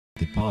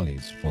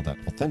Dipalis for that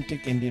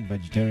authentic Indian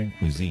vegetarian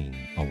cuisine.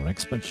 Our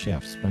expert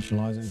chefs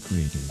specialize in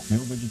creating pure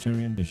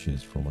vegetarian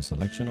dishes from a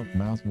selection of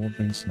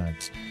mouth-watering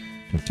snacks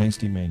to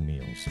tasty main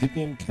meals.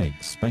 Dipian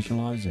Cakes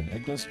specialize in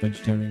eggless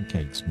vegetarian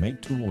cakes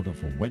made to order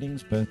for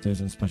weddings,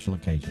 birthdays and special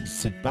occasions.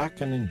 Sit back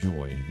and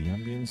enjoy the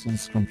ambience and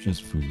scrumptious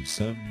food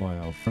served by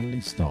our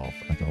friendly staff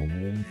at our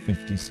warm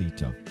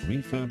 50-seater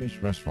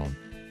refurbished restaurant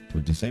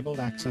with disabled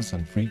access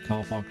and free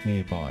car park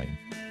nearby.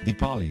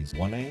 Dipali's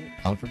 1A,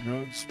 Alfred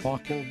Road,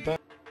 Sparkhill,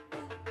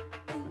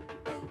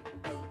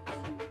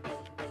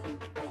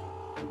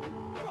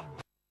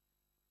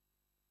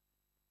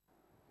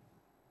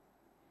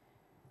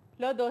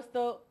 लो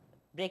दोस्तों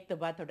break तो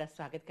बाद थोड़ा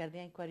स्वागत करते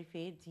हैं एक बार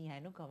फिर जी हाँ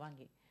ਨੂੰ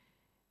ਕਵਾਂਗੇ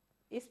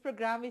ਇਸ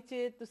ਪ੍ਰੋਗਰਾਮ ਵਿੱਚ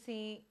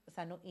ਤੁਸੀਂ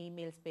ਸਾਨੂੰ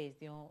ਈਮੇਲਸ ਭੇਜ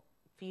ਦਿਓ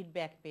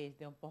ਫੀਡਬੈਕ ਭੇਜ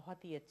ਦਿਓ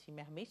ਬਹੁਤ ਹੀ ਅੱਛੀ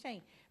ਮੈਂ ਹਮੇਸ਼ਾ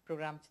ਹੀ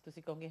ਪ੍ਰੋਗਰਾਮ 'ਚ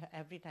ਤੁਸੀਂ ਕਹੋਗੇ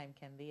ਐਵਰੀ ਟਾਈਮ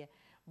ਕਹਿੰਦੀ ਹੈ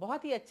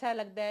ਬਹੁਤ ਹੀ ਅੱਛਾ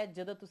ਲੱਗਦਾ ਹੈ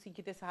ਜਦੋਂ ਤੁਸੀਂ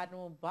ਕਿਤੇ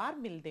ਸਾਨੂੰ ਬਾਹਰ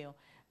ਮਿਲਦੇ ਹੋ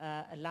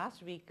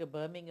ਲਾਸਟ ਵੀਕ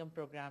ਬਰਮਿੰਗਮ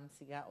ਪ੍ਰੋਗਰਾਮ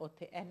ਸੀਗਾ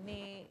ਉੱਥੇ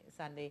ਇੰਨੇ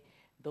ਸਾਡੇ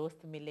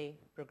ਦੋਸਤ ਮਿਲੇ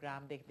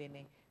ਪ੍ਰੋਗਰਾਮ ਦੇਖਦੇ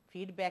ਨੇ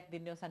ਫੀਡਬੈਕ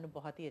ਦਿੰਦੇ ਹੋ ਸਾਨੂੰ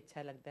ਬਹੁਤ ਹੀ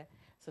ਅੱਛਾ ਲੱਗਦਾ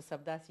ਸੋ ਸਭ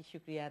ਦਾ ਅਸੀਂ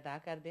ਸ਼ੁਕਰੀਆ ਅਦਾ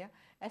ਕਰਦੇ ਹਾਂ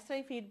ਇਸ ਤਰ੍ਹਾਂ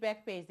ਹੀ ਫੀਡਬੈਕ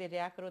ਭੇਜਦੇ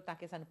ਰਿਹਾ ਕਰੋ ਤਾਂ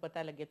ਕਿ ਸਾਨੂੰ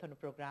ਪਤਾ ਲੱਗੇ ਤੁਹਾਨੂੰ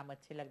ਪ੍ਰੋਗਰਾਮ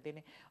ਅੱਛੇ ਲੱਗਦੇ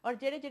ਨੇ ਔਰ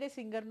ਜਿਹੜੇ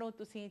ਸਿੰਗਰ ਨੂੰ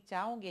ਤੁਸੀਂ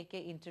ਚਾਹੋਗੇ ਕਿ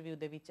ਇੰਟਰਵਿਊ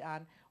ਦੇ ਵਿੱਚ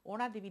ਆਉਣ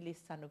ਉਹਨਾਂ ਦੀ ਵੀ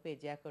ਲਿਸਟ ਸਾਨੂੰ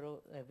ਭੇਜਿਆ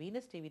ਕਰੋ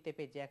ਵੀਨਸ ਟੀਵੀ 'ਤੇ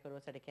ਭੇਜਿਆ ਕਰੋ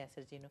ਸਾਡੇ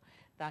ਕੈਸਰ ਜੀ ਨੂੰ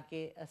ਤਾਂ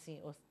ਕਿ ਅਸੀਂ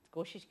ਉਸ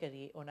ਕੋਸ਼ਿਸ਼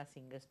ਕਰੀਏ ਉਹਨਾਂ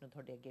ਸਿੰਗਰਸ ਨੂੰ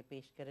ਤੁਹਾਡੇ ਅੱਗੇ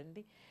ਪੇਸ਼ ਕਰਨ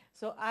ਦੀ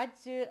ਸੋ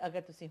ਅੱਜ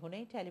ਅਗਰ ਤੁਸੀਂ ਹੁਣੇ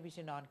ਹੀ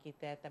ਟੈਲੀਵਿਜ਼ਨ ਔਨ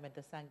ਕੀਤਾ ਹੈ ਤਾਂ ਮੈਂ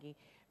ਦੱਸਾਂਗੀ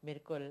ਮੇਰੇ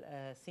ਕੋਲ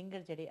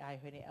ਸਿੰਗਰ ਜਿਹੜੇ ਆਏ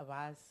ਹੋਏ ਨੇ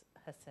ਆਵਾਜ਼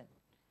ਹਸਨ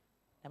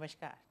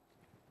ਨਮਸਕਾਰ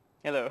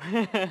Hello.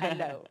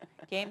 Hello.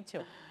 Came to.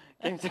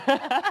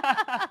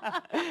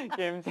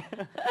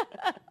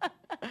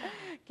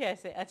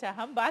 कैसे अच्छा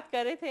हम बात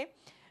कर रहे थे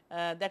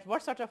that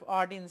what sort of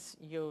audience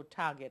you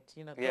target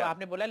you know तो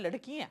आपने बोला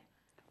लड़कियां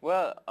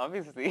Well,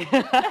 obviously.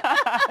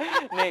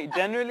 नहीं,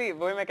 generally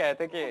वही मैं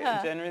कहता कि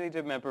generally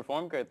जब मैं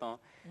perform करता हूँ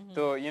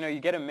तो you know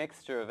you get a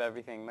mixture of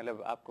everything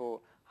मतलब आपको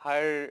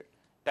हर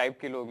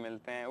type के लोग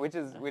मिलते हैं which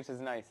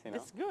is nice you know.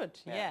 That's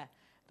good. Yeah.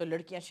 तो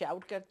लड़कियां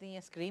शाउट करती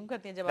हैं स्क्रीम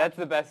करती हैं जब That's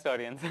the best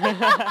audience.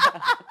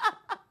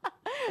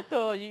 तो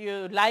you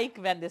like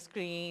when they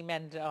scream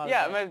and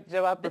yeah मैं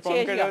जब आप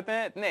perform कर रहे होते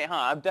हैं नहीं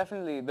हाँ आप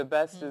definitely the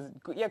best is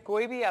या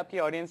कोई भी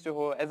आपकी audience जो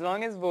हो as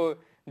long as वो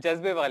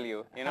जज्बे वाली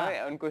हो you know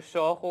उनको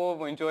शौक हो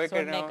वो enjoy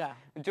कर रहे हो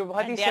जो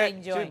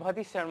बहुत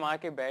ही शर्मा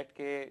के बैठ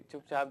के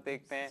चुपचाप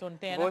देखते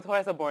हैं वो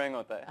थोड़ा सा boring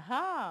होता है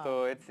हाँ तो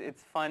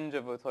it's fun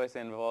जब वो थोड़े से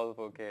involve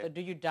हो के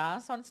do you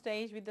dance on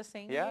stage with the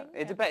singer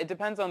yeah it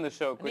depends on the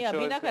show नहीं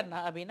अभी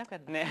ना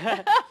करना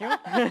क्यों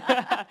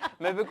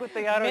मैं बिल्कुल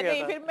तैयार हो गया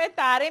था फिर मैं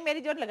तारे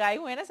मेरी जो लगाई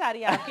हुए हैं ना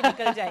सारी आपकी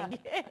निकल जाएंगी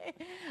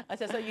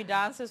अच्छा so you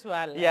dance as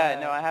well yeah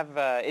no I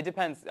have it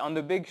depends on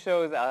the big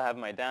shows I'll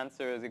have my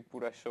dancers एक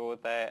पूरा show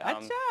होता है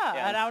अच्छा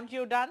around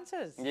you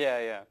dancers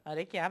yeah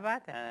अरे क्या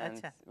बात है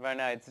अच्छा right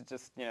now it's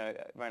just you know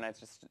right now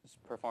it's just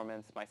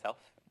performance myself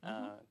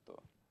तो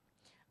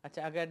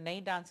अच्छा अगर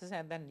नई dances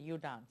हैं then you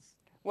dance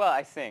well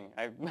I sing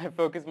I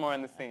focus more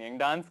on the singing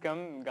dance कम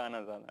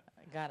गाना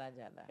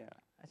ज़्यादा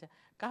अच्छा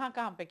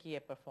कहाँ पे किए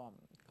perform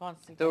कौन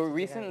सी तो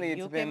recently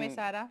it's UK been में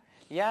सारा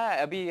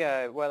yeah अभी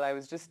well I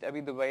was just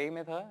अभी दुबई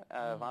में था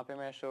वहाँ पे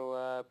मेरा शो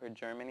हुआ फिर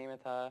जर्मनी में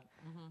था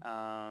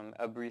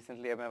अब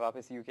recently अब मैं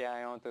वापस UK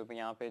आया हूँ तो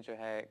यहाँ पे जो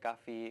है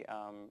काफ़ी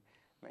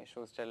मेरे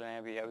shows चल रहे हैं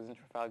अभी I was in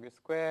Trafalgar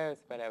Square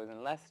उसके बाद I was in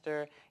Leicester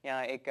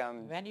यहाँ एक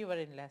when you were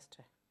in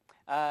Leicester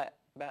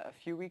about a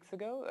few weeks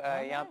ago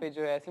यहाँ पे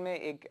जो है ऐसे में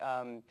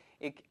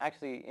एक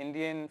actually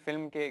Indian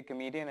film के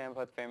comedian हैं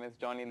बहुत famous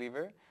Johnny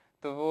Lever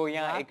तो वो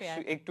यहाँ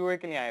एक टूर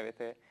के लिए आए हुए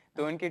थे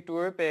तो उनके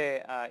टूर पे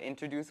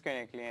इंट्रोड्यूस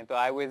करने के लिए तो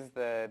I was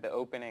the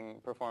opening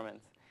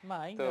performance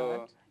My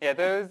God. Yeah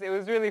so it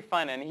was really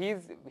fun and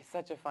he's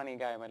such a funny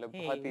guy मतलब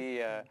बहुत ही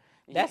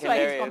that's why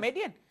he's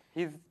comedian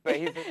he's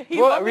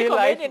real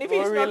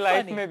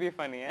life में भी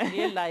funny है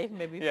real life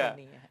में भी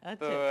funny है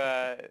तो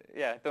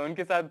yeah तो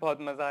उनके साथ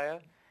बहुत मजा आया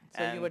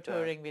so you were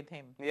touring with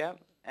him yeah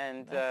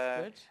and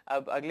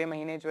अब अगले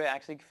महीने जो है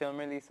actually film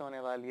release होने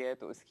वाली है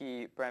तो उसकी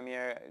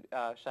premiere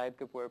शाहिद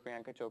कपूर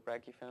प्रियंका चोपड़ा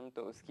की film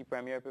तो उसकी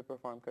premiere पे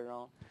perform कर रहा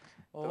हूँ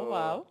oh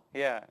wow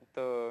yeah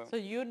so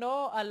you know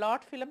a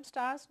lot film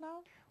stars now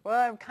well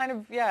I'm kind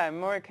of I'm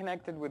more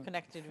connected with the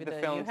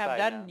film you have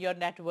side done your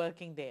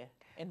networking there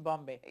in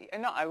Bombay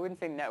no I wouldn't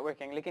say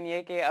networking लेकिन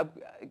ये कि अब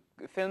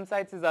film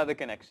side से ज़्यादा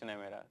connection है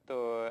मेरा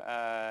तो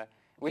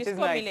which is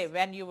nice. Mile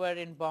when you were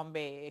in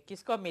Bombay?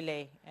 Kisko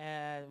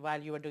mile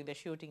while you were doing the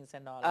shootings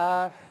and all?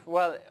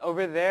 Well,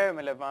 over there,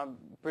 मतलब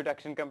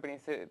production company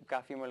से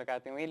काफी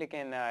मुलाकातें हुई,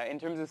 लेकिन in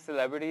terms of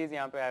celebrities,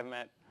 यहाँ पे I've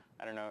met,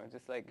 I don't know,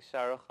 just like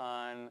Shah Rukh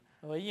Khan.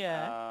 Oh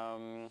yeah.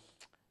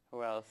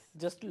 Who else?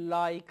 Just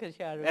like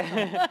Shah Rukh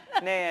Khan.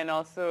 नहीं, and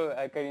also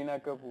Kareena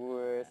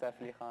Kapoor,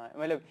 Saif Ali Khan.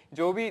 मतलब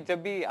जो भी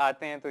जब भी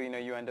आते हैं तो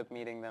you end up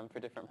meeting them for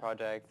different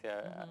projects,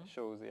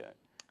 shows,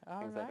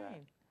 things like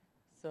that.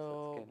 So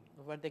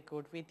were they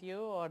good with you,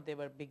 or they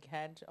were big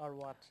heads, or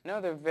what? No,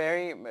 they're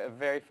very,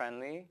 very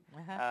friendly,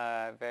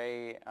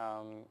 very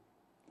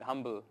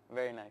humble,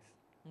 very nice.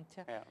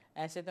 अच्छा Yeah.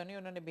 ऐसे तो नहीं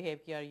उन्होंने behave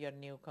किया you're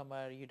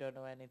newcomer you don't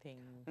know anything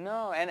No,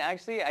 and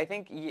actually I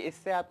think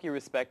इससे आपकी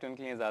respect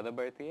उनके लिए ज़्यादा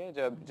बढ़ती है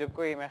जब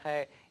कोई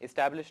मैं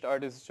established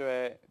artist जो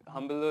है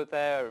humble होता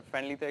है और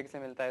friendly तरीके से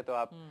मिलता है तो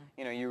आप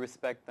you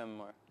respect them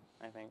more,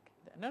 I think.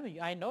 no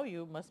I know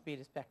you must be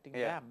respecting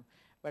them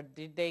but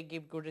did they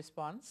give good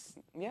response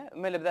Yeah,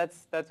 मतलब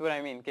that's what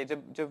I mean कि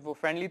जब वो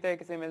friendly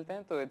तरीके से मिलते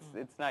हैं तो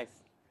it's nice.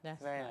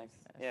 That's very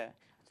nice. Yeah.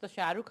 तो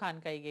शाहरुख खान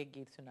का एक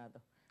गीत सुना दो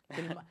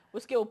फिल्म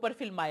उसके ऊपर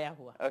फिल्माया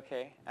हुआ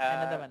Okay.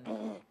 another one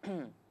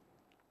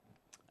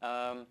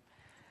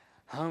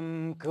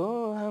हमको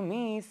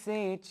हमी से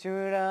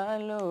चुरा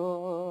लो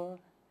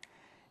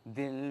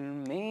दिल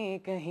में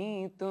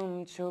कहीं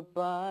तुम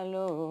छुपा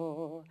लो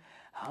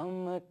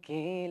हम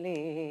अकेले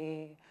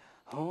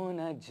हो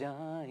न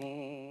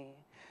जाएं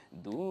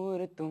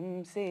दूर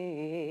तुमसे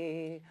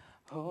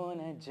हो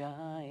न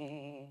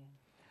जाएं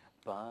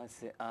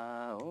पास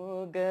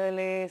आओ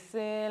गले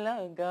से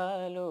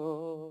लगा लो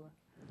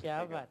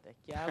क्या बात है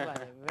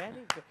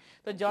वेरी गुड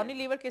तो जॉनी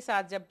लीवर के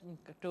साथ जब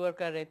टूर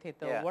कर रहे थे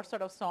तो what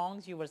sort of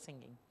songs you were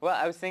singing well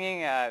I was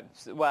singing I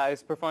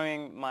was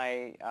performing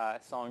my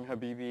song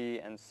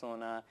Habibi and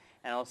Sona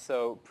and also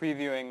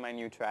previewing my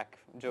new track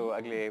जो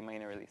अगले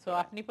महीने release so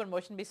अपनी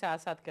promotion भी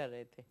साथ साथ कर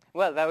रहे थे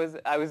well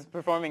I was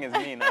performing as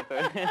me ना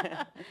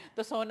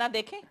तो सोना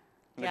देखें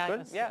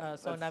क्या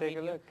सोना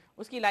वीडियो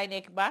उसकी लाइन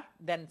एक बार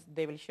then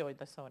they will show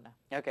the Sona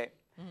okay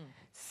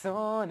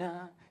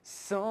Sona,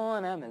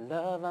 Sona, my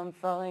love, I'm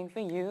falling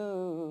for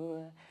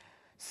you.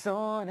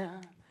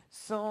 Sona,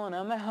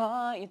 Sona, my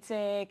heart, you're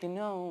taking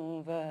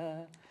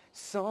over.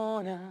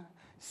 Sona,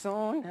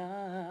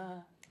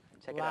 Sona.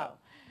 Check it out.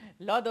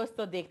 लो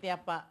दोस्तों देखते हैं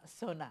आपका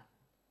सोना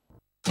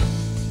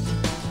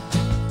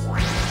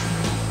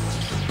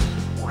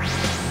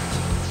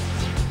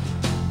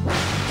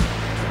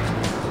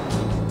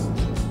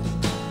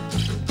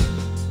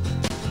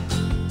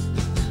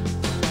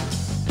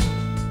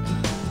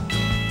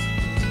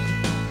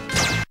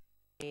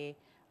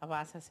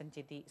अब्बास हसन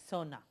जी दी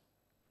सोना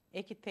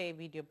एक कितने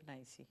वीडियो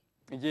बनाई सी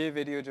ये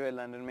वीडियो जो है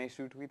लंदन में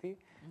शूट हुई थी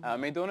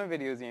मैं दोनों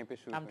वीडियोस यहीं पे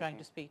shoot I'm trying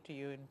to speak to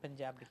you in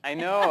Punjabi I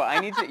know I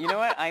need to you know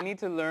what I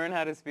need to learn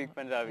how to speak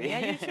Punjabi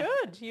yeah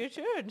you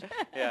should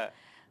yeah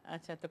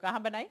अच्छा तो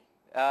कहाँ बनाई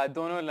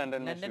दोनों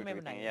लंदन में shoot में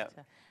हुई बनाई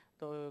अच्छा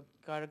तो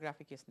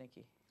कोरियोग्राफी किसने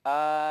की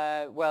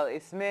well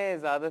इसमें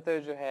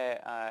ज़्यादातर जो है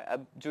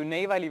अब जो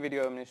नई वाली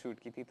वीडियो हमने शूट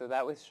की थी तो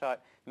that was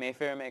shot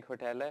Mayfair में एक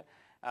होटल है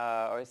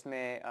और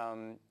इसमें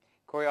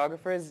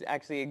choreographers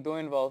actually एक दो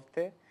involved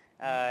थे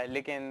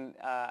लेकिन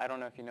I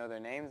don't know if you know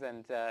their names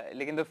and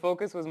लेकिन the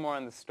focus was more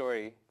on the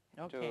story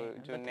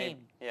जो नई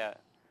yeah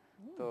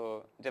तो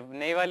जब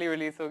नई वाली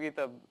release होगी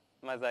तब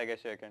मजा आएगा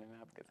share करने में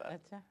आपके साथ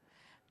अच्छा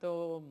तो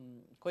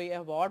कोई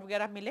award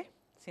वगैरह मिले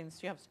since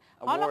you have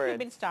how long have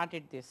you been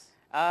started this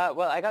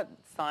well I got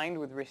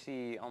signed with Rishi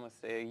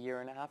almost a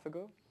year and a half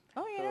ago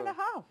year and a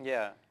half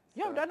yeah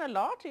you have done a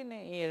lot in a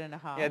year and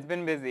a half yeah it's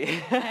been busy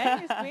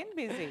it's been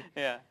busy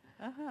yeah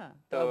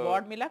तो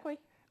award मिला कोई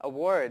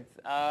awards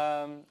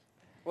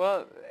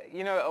well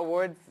you know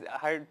awards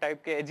her type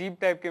के अजीब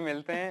type के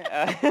मिलते हैं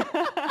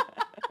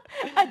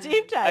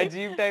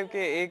अजीब type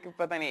के एक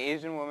पता नहीं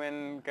Asian woman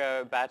का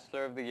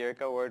Bachelor of the Year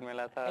का award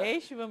मिला था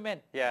Asian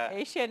woman yeah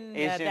Asian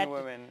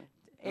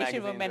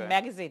woman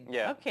magazine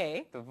yeah okay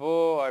तो वो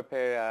और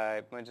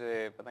फिर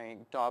मुझे पता नहीं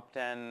top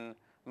 10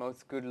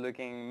 most good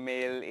looking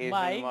male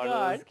Asian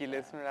models की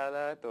list में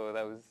डाला तो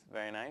that was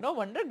very nice no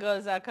wonder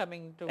girls are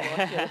coming to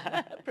watch your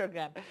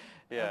program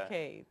yeah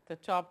okay the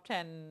top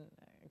 10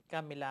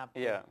 का मिला आपको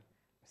yeah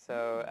so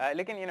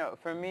लेकिन you know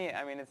for me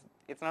I mean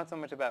it's not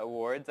so much about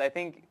awards I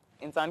think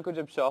इंसान को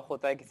जब शौक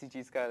होता है किसी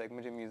चीज़ का like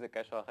मुझे म्यूजिक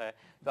का शौक है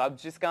तो आप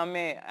जिस काम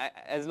में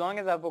as long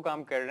as आप वो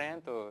काम कर रहे हैं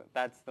तो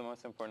that's the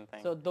most important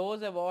thing so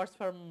those awards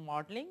for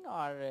modeling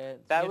or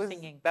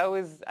singing that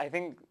was I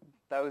think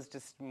that was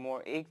just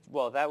more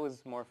that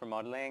was more for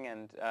modeling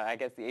and I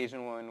guess the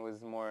Asian one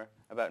was more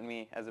about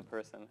me as a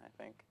person I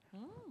think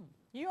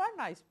you are a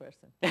nice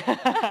person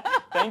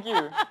thank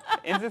you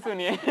इनसे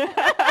सुनिए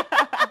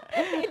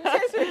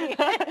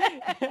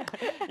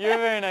you're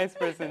a very nice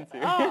person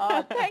too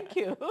oh thank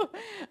you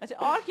अच्छा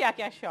और क्या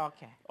क्या शौक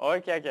है और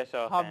क्या क्या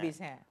शौक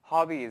hobbies हैं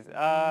hobbies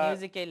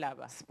music के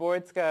अलावा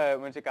sports का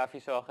मुझे काफी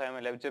शौक है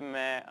मतलब जब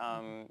मैं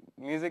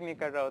music नहीं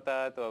कर रहा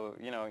होता तो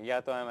you know या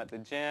तो I'm at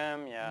the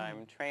gym या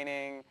I'm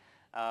training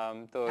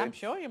तो I'm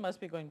sure you must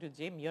be going to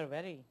gym you're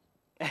very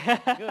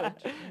good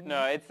no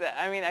it's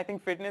I mean I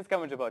think fitness का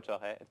मुझे बहुत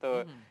शौक है तो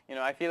you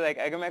know I feel like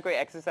अगर मैं कोई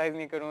exercise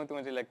नहीं करूँ तो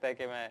मुझे लगता है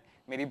कि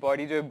मेरी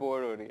body जो है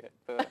bore हो रही है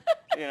तो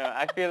you know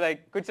I feel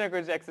like कुछ ना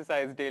कुछ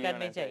exercise daily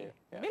होना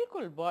चाहिए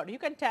बिल्कुल body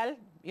you can tell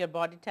your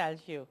body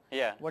tells you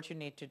what you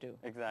need to do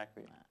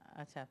exactly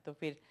अच्छा तो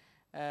फिर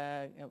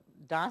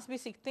डांस भी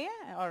सीखते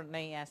हैं और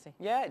नहीं ऐसे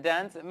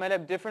डांस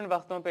मतलब डिफरेंट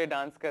वक्तों पे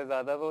डांस का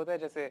ज़्यादा वो होता है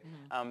जैसे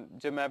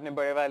जब मैं अपने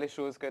बड़े वाले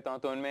शोज करता हूँ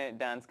तो उनमें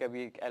डांस का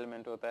भी एक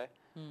एलिमेंट होता है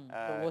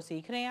तो वो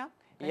सीख रहे हैं आप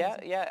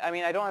I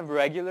mean I don't have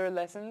regular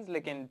lessons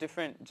लेकिन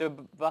different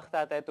जब वक्त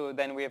आता है तो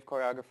then we have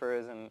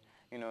choreographers and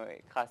you know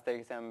खास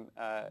तरीके से हम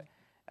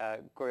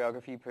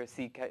कोरियोग्राफी पर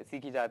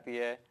सीखी जाती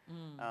है.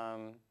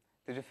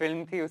 तो जो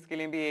फिल्म थी उसके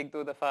लिए भी एक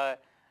दो दफ़ा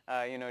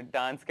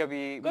डांस का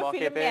भी मौके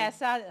पे. फिल्म में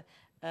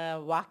ऐसा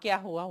वाकया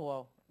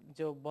हुआ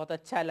जो बहुत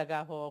अच्छा लगा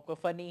हो, कोई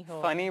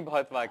फनी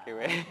बहुत वाकये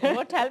हुए.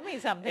 वो टेल मी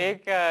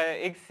समथिंग.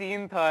 एक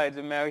सीन था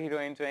जो मैं और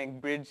हीरोइन जो एक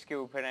ब्रिज के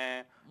ऊपर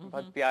हैं,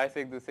 बहुत प्यार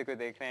से एक दूसरे को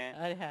देख रहे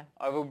हैं,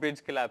 और वो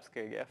ब्रिज कोलैप्स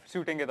कर गया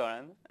शूटिंग के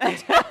दौरान.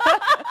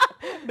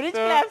 ब्रिज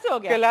कोलैप्स हो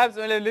गया. कोलैप्स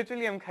मतलब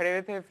लिटरली हम खड़े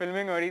हुए थे,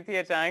 फिल्मिंग हो रही थी,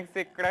 अचानक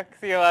से कड़क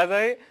सी आवाज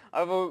आई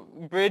और वो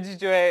ब्रिज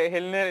जो है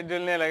हिलने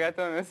जुलने लगा,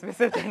 तो हमें उसमें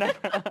से चढ़ना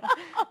पड़ा.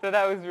 तो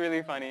that was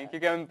really funny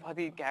क्योंकि हम बहुत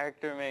ही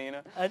कैरेक्टर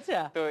में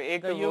अच्छा. तो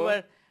एक तो you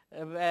were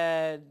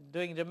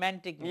doing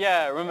romantic.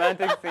 Yeah,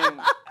 romantic scene.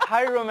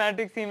 Her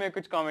romantic scene में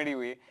कुछ कॉमेडी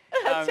हुई.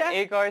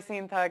 एक और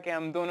सीन था कि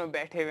हम दोनों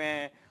बैठे हुए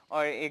हैं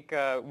और एक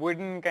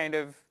wooden kind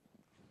of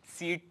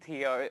सीट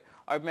थी,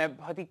 और मैं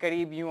बहुत ही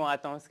करीब यूं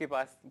आता हूँ उसके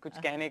पास कुछ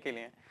कहने के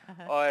लिए,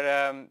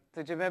 और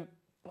तो जब मैं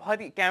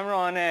बहुत ही कैमरा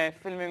ऑन है,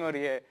 फिल्मिंग हो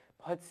रही है,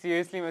 बहुत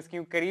सीरियसली मैं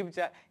उसके करीब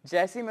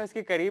जैसे ही मैं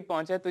उसके करीब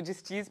पहुंचा तो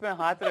जिस चीज पे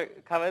हाथ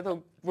रखा हुआ तो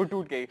वो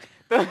टूट गई.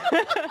 तो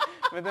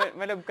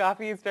मतलब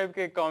काफी इस टाइप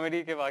के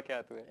कॉमेडी के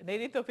वाकयात हुए.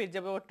 नहीं तो फिर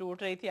जब वो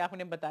टूट रही थी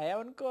आपने बताया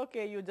उनको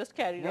कि यू जस्ट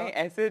कैरी? नहीं,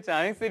 ऐसे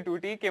अचानक से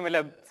टूटी कि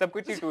मतलब सब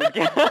कुछ ही टूट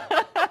गया.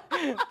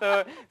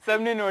 तो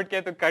सबने नोट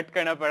किया तो कट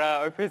करना पड़ा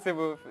और फिर से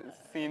वो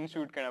सीन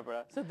शूट करना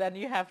पड़ा. So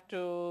then you have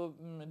to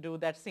do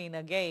that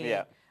scene again.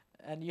 Yeah.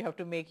 And you have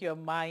to make your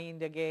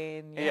mind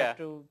again. You Yeah. have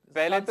to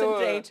पहले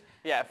concentrate.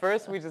 तो yeah,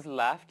 first we just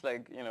laughed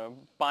like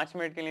 5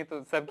 minute के लिए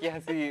तो सबकी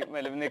हंसी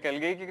मतलब निकल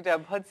गई, क्योंकि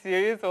जब बहुत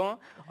सीरियस हो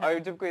और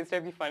जब कोई इस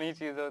टाइप की फनी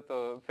चीज हो तो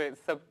फिर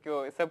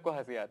सबको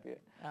हंसी आती है.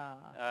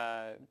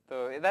 तो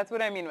that's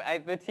what I mean.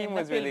 The team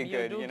was really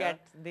good. You do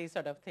get these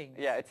sort of things.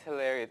 Yeah, it's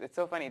hilarious.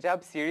 It's so funny. जब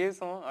आप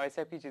सीरियस हो और इस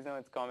टाइप की चीजें हो,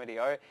 it's comedy.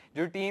 और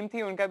जो टीम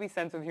थी उनका भी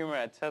sense of humor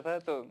अच्छा था.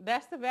 तो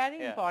that's the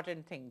very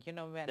important thing,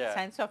 when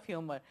sense of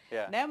humor.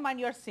 Never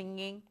mind you're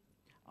singing,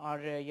 or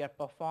you're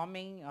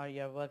performing, or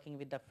you're working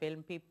with the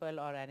film people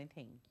or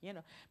anything,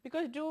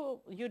 because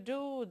you do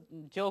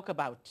joke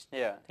about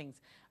things.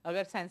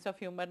 अगर sense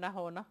of humor ना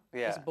हो ना,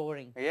 it's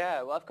boring.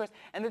 Yeah, well of course.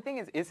 And the thing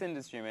is, इस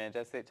industry में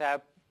जैसे चाहे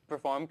आप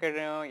perform कर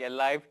रहे हो या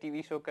live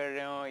TV show कर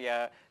रहे हो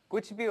या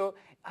कुछ भी हो,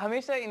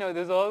 हमेशा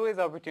there's always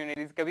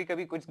opportunities.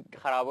 कभी कुछ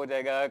खराब हो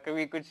जाएगा,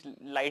 कभी कुछ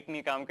light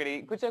नहीं काम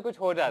करेगी, कुछ ना कुछ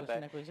हो जाता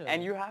है.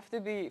 And you have to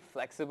be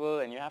flexible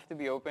and you have to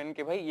be open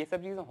कि भाई ये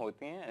सब चीजें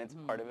होती हैं, and it's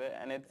part of it,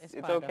 and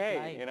it's okay,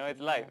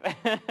 it's life.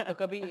 तो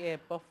कभी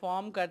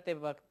perform करते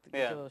वक्त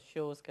जो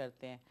shows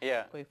करते हैं,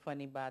 कोई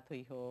funny बात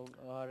हुई हो,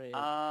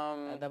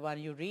 और the one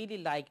you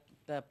really liked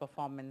the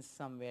performance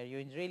somewhere,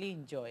 you really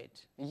enjoy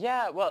it?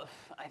 Yeah, well,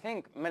 I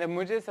think मतलब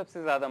मुझे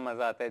सबसे ज़्यादा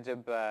मज़ा आता है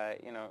जब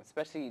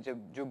especially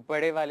जब जो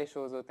बड़े वाले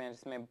shows होते हैं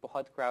जिसमें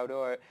बहुत crowd हो,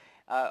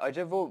 और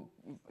जब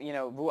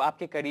वो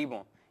आपके करीब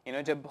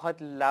हों, जब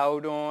बहुत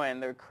loud हों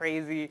and they're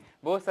crazy,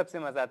 वो सबसे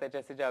मज़ा आता है.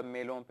 जैसे जब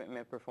मेलों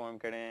में perform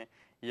करें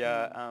या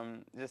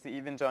जैसे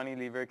even Johnny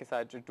Lever के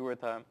साथ जो tour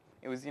था,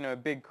 it was a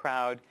big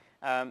crowd.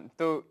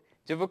 तो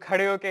जब वो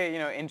खड़े होके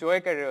enjoy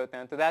कर रहे होते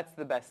हैं, तो that's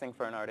the best thing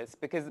for an artist,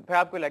 because फिर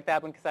आपको लगता है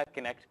आप उनके साथ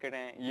connect कर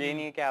रहे हैं. ये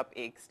नहीं है कि आप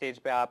एक stage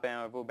पे आप हैं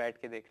और वो बैठ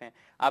के देख रहे हैं,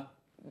 आप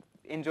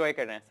enjoy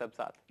कर रहे हैं सब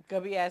साथ.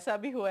 कभी ऐसा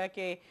भी हुआ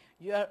कि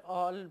you are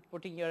all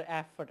putting your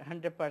effort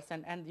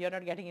 100% and you're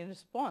not getting any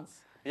response?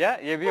 Yeah,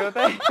 ये भी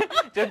होता है.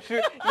 जब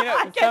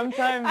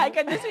sometimes I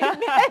can just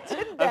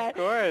imagine that. Of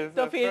course.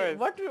 So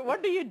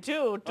what do you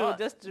do to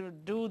just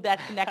do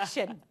that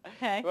connection?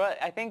 Well,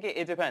 I think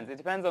it depends. It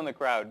depends on the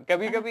crowd.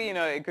 कभी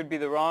it could be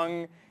the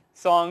wrong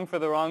song for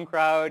the wrong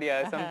crowd,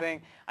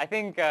 something. I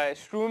think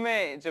शुरू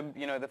में जब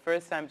the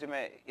first time जब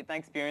मैं इतना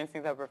experience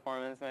नहीं था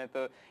performance में,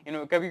 तो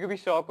कभी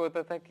shock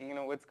होता था कि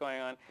what's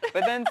going on.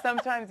 But then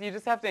sometimes you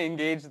just have to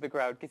engage the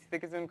crowd. किसी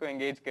तरीके से उनको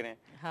engage करें,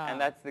 and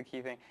that's the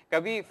key thing.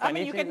 कभी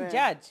funny you can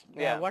judge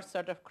what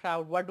sort of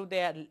crowd, what do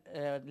they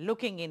are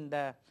looking in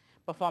the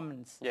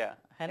performance. Yeah,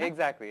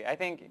 exactly. I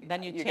think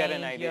then you get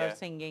an idea. Your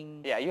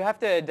singing. Yeah, you have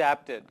to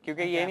adapt it.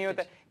 क्योंकि ये नहीं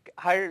होता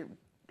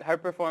हर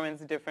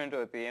performance different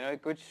होती है,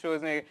 कुछ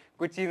shows में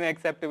कुछ चीजें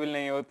acceptable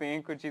नहीं होती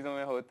हैं, कुछ चीजों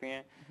में होती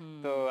हैं,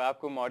 तो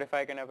आपको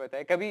modify करना पड़ता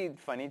है. कभी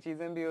funny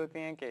चीजें भी होती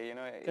हैं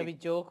कि कभी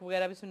joke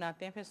वगैरह भी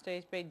सुनाते हैं फिर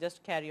stage पे,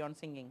 just carry on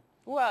singing.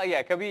 Well,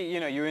 yeah, कभी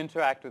you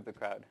interact with the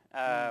crowd.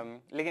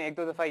 लेकिन एक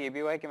दो दफा ये भी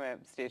हुआ है कि मैं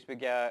stage पे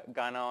गया,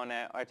 गाना on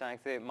है और अचानक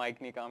से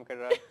mic नहीं काम कर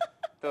रहा,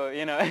 तो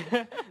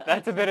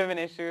that's a bit of an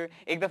issue.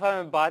 एक दफा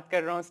मैं बात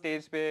कर रहा हूँ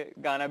stage पे,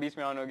 गाना बीच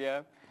में on हो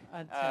गया.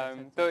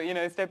 So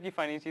इस type की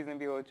funny चीजें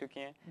भी हो चुकी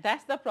हैं.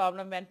 That's the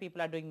problem when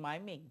people are doing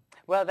miming.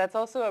 Well, that's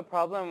also a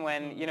problem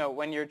when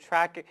when your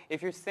track,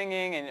 if you're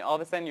singing and all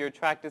of a sudden your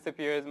track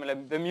disappears,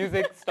 the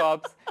music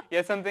stops,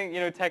 something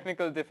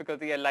technical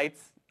difficulty, your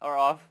lights are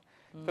off.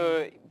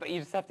 So, but you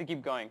just have to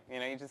keep going.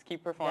 You just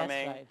keep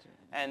performing. That's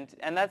right.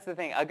 And that's the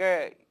thing.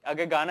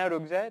 अगर गाना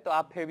रुक जाए तो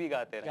आप फिर भी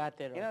गाते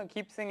रहो.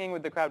 Keep singing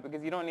with the crowd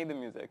because you don't need the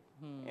music.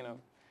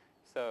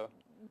 So.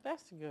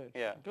 That's good.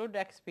 Yeah. Good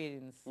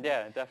experience.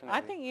 Yeah, definitely.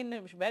 I think in a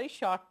very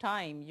short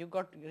time you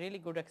got really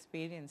good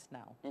experience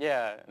now.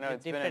 Yeah, no,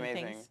 it's been different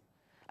amazing. Things.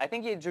 I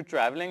think ये जो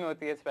traveling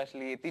होती है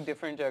especially इतनी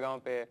different जगहों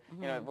पे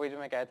you know वही जो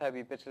मैं कहता था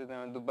अभी पिछले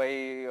दिनों Dubai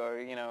or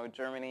you know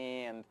Germany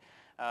and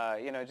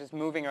you know just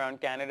moving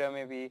around Canada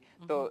में भी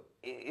तो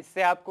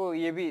इससे आपको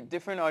ये भी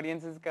different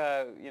audiences का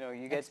you know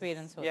you get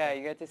experience yeah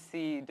you get to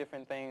see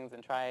different things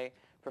and try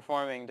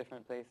performing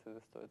different places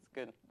so it's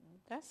good.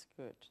 That's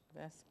good.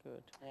 That's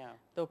good. Yeah.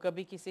 तो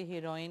कभी किसी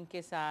हीरोइन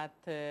के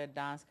साथ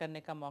डांस करने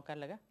का मौका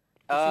लगा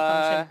किसी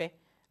फंक्शन पे?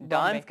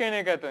 डांस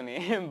करने का तो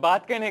नहीं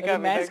बात करने का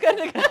रोमांस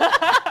करने का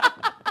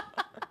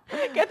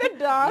कहते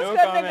डांस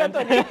करने का तो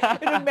नहीं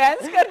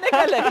रोमांस करने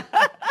का लगा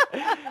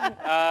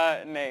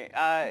नहीं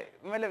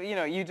मतलब you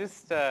know you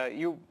just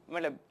you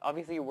मतलब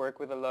obviously you work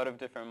with a lot of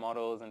different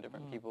models and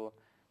different people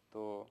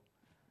तो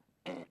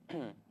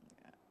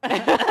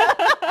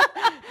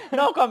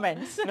no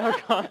comments. no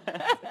comments.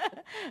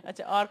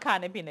 अच्छा और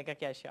खाने पीने का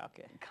क्या शौक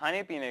है?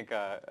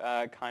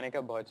 खाने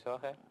का बहुत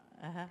शौक है.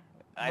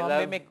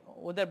 बॉम्बे में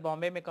उधर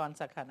बॉम्बे में कौन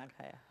सा खाना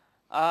खाया?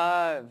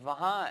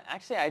 वहाँ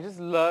actually I just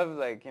love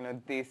like you know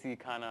देसी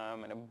खाना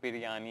मतलब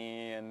biryani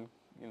and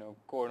you know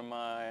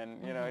korma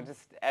and you know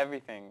just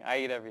everything I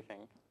eat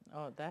everything.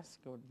 Oh, that's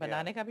good.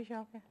 बनाने का भी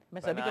शौक है?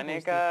 मैं सभी को बनाने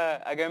पूछती का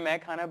अगर मैं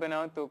खाना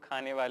बनाऊं तो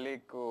खाने वाले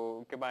को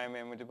के बारे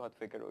में मुझे बहुत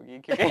फिक्र होगी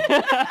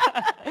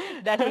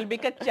क्योंकि that will be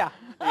कच्चा.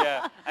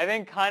 Yeah, I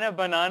think खाना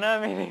बनाना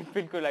मेरी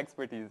बिल्कुल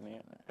expertise नहीं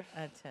है.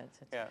 अच्छा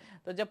अच्छा.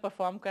 तो जब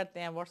perform करते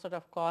हैं what sort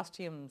of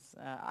costumes?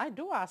 I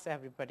do ask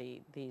everybody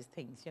these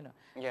things, you know.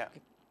 Yeah.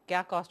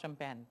 क्या costume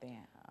पहनते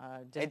हैं?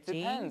 Just It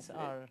depends. jeans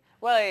or?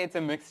 Well, it's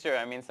a mixture.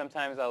 I mean,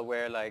 sometimes I'll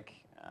wear like.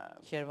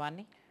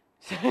 Sherwani?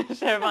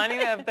 Sherwani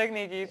में अब तक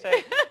नहीं की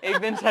शायद एक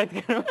दिन शायद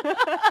करूँ.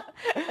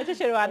 अच्छा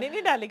शेरवानी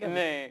नहीं डाली कभी?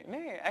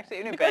 नहीं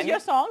actually because your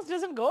songs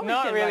doesn't go with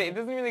not sherwani. really it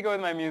doesn't really go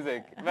with my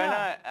music वरना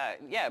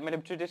yeah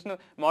मतलब traditional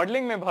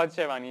modeling में बहुत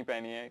शेरवानी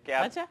पहनी है कि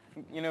आप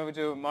you know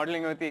जो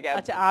modeling होती है कि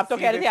अच्छा आप तो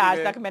कह रहे थे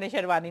आज तक मैंने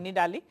शेरवानी नहीं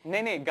डाली?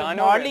 नहीं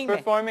गानों में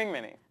performing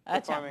में नहीं.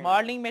 अच्छा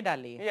मॉडलिंग में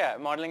डाली है? Yeah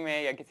modeling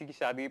में या किसी की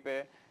शादी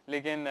पे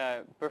लेकिन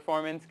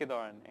performance के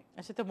दौरान नहीं.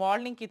 अच्छा तो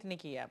मॉडलिंग कितनी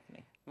की है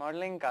आपने?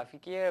 मॉडलिंग काफी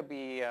की है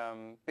अभी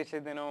पिछले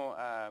दिनों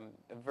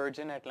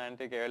वर्जिन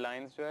अटलांटिक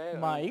एयरलाइंस जो है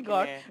My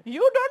God,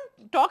 you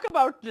don't talk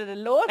about the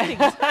lower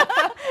things.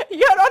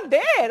 You're on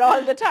there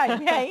all the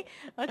time. Hey,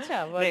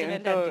 अच्छा वर्जिन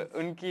अटलांटिक.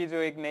 उनकी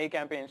जो एक नई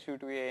कैंपेन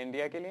शूट हुई है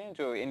इंडिया के लिए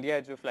जो इंडिया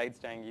जो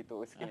फ्लाइट्स जाएंगी तो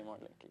उसके लिए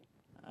मॉडलिंग की.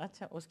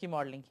 अच्छा उसकी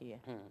मॉडलिंग की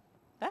है.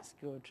 That's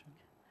good.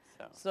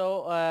 So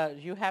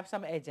you have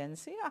some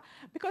agency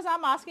because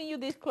I'm asking you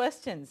these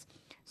questions.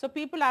 So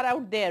people are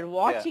out there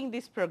watching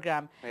this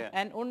program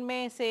and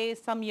उनमें से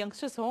some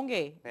youngsters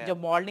होंगे जो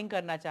modeling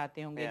करना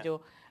चाहते होंगे जो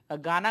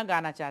गाना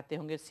गाना चाहते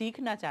होंगे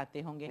सीखना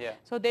चाहते होंगे.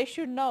 So they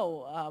should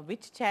know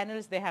which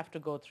channels they have to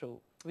go through,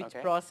 which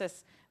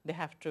process they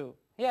have to.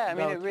 Yeah, I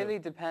mean it really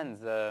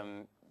depends.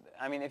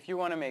 I mean if you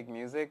want to make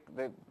music,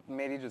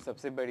 मेरी जो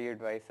सबसे बड़ी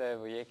advice है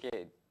वो ये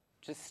कि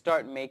just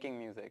start making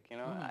music, you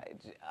know.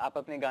 आप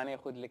अपने गाने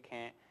खुद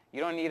लिखें.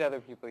 You don't need other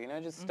people, you know.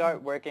 Just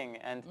start working,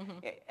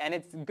 and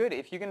it's good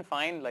if you can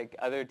find like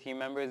other team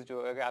members.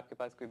 जो अगर आपके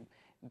पास कोई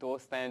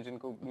दोस्त हैं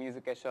जिनको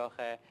music का शौक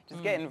है,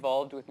 just get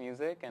involved with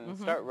music and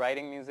start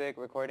writing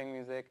music, recording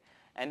music.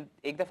 And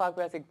एक दफा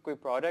आपके पास कोई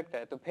product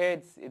है, तो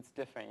फिर it's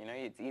different, you know.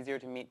 It's easier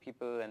to meet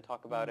people and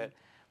talk about it.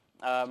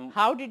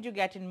 How did you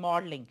get in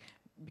modeling?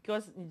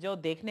 Because जो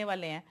देखने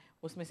वाले हैं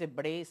उसमें से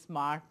बड़े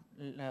smart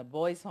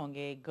boys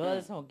होंगे,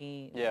 girls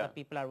होंगी,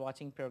 people are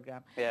watching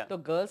program. So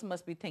girls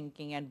must be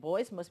thinking and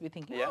boys must be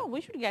thinking, oh,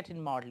 we should get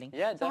in modeling.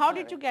 So how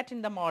did you get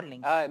in the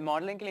modeling?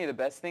 Modeling के लिए the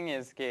best thing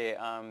is कि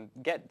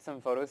get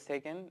some photos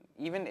taken.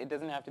 Even it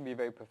doesn't have to be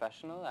very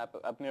professional.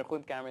 आप अपने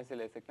खुद कैमरे से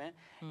ले सकते हैं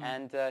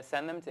and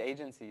send them to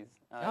agencies,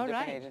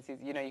 different agencies.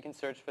 You know, you can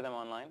search for them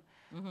online.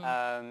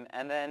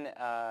 And then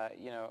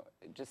you know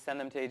just send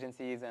them to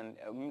agencies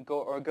and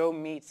go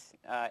meet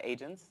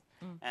agents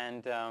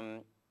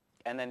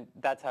and then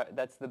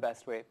that's the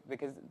best way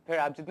because फिर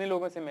आप जितने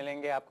लोगों से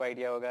मिलेंगे आपको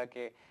idea होगा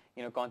कि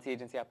you know कौन सी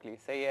एजेंसी आपके लिए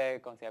सही है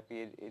कौन सी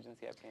आपकी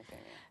एजेंसी आपके लिए सही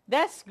नहीं है.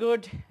 That's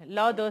good.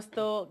 लो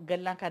दोस्तों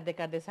गल्ला करदे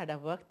करदे साडा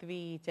वक्त भी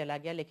चला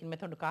गया लेकिन मैं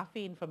ਤੁਹਾਨੂੰ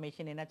काफी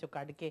इन्फॉर्मेशन ਇਹਨਾਂ ਚੋਂ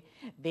ਕੱਢ ਕੇ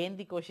ਦੇਣ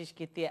ਦੀ ਕੋਸ਼ਿਸ਼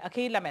ਕੀਤੀ ਹੈ.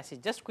 ਅਖੀਰਲਾ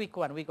message just quick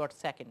one, we got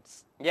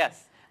seconds.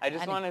 Yes, I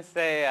just want to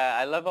say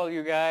I love all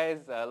you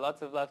guys,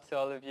 lots of love to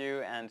all of you,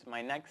 and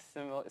my next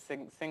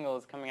single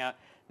is coming out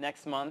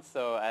next month,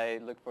 so I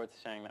look forward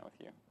to sharing that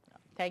with you.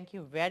 Thank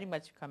you very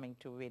much for coming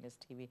to Venus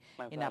TV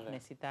in अपने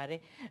सितारे.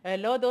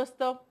 लो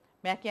दोस्तों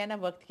मैं कहना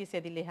वक्त किसी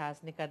दी लिहाज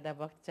नहीं करता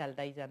वक्त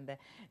चलता ही जाता है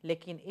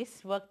लेकिन इस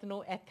वक्त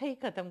नू ਇੱਥੇ ਹੀ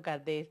ਖਤਮ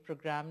ਕਰਦੇ ਇਸ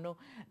ਪ੍ਰੋਗਰਾਮ ਨੂੰ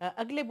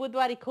ਅਗਲੇ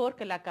ਬੁੱਧਵਾਰ ਇੱਕ ਹੋਰ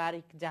ਕਲਾਕਾਰ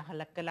ਇੱਕ ਜਾਂ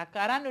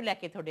ਕਲਾਕਾਰਾਂ ਨੂੰ ਲੈ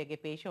ਕੇ ਤੁਹਾਡੇ ਅੱਗੇ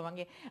ਪੇਸ਼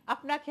ਹੋਵਾਂਗੇ.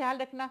 ਆਪਣਾ ਖਿਆਲ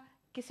ਰੱਖਣਾ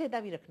ਕਿਸੇ ਦਾ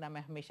ਵੀ ਰੱਖਣਾ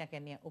ਮੈਂ ਹਮੇਸ਼ਾ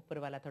ਕਹਿੰਦੀ ਹਾਂ ਉੱਪਰ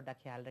ਵਾਲਾ ਤੁਹਾਡਾ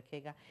ਖਿਆਲ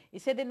ਰੱਖੇਗਾ.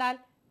 ਇਸੇ ਦੇ ਨਾਲ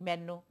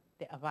ਮੈਨੂੰ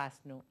ਤੇ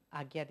ਆਵਾਜ਼ ਨੂੰ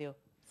ਆਗਿਆ ਦਿਓ.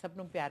 ਸਭ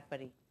ਨੂੰ ਪਿਆਰ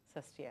ਭਰੀ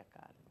ਸਤਿ ਸ਼੍ਰੀ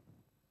ਅਕਾਲ.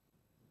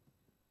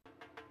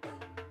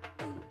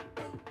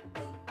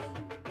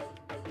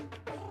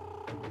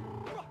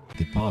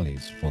 The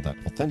Palis for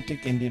that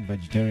authentic Indian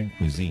vegetarian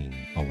cuisine.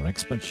 Our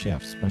expert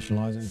chefs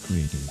specialize in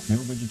creating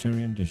pure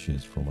vegetarian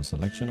dishes from a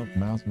selection of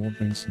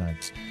mouth-watering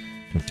snacks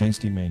to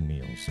tasty main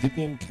meals.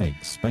 Dipium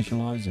Cakes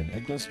specialize in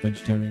eggless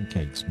vegetarian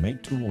cakes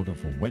made to order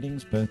for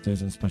weddings,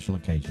 birthdays and special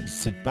occasions.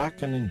 Sit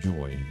back and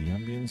enjoy the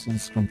ambience and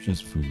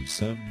scrumptious food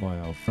served by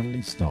our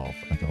friendly staff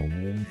at our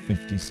warm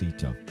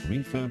 50-seater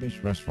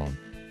refurbished restaurant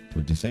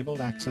with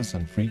disabled access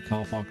and free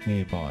car park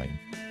nearby.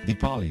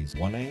 Dipali's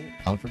 1A,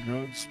 Alfred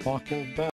Road, Sparkhill,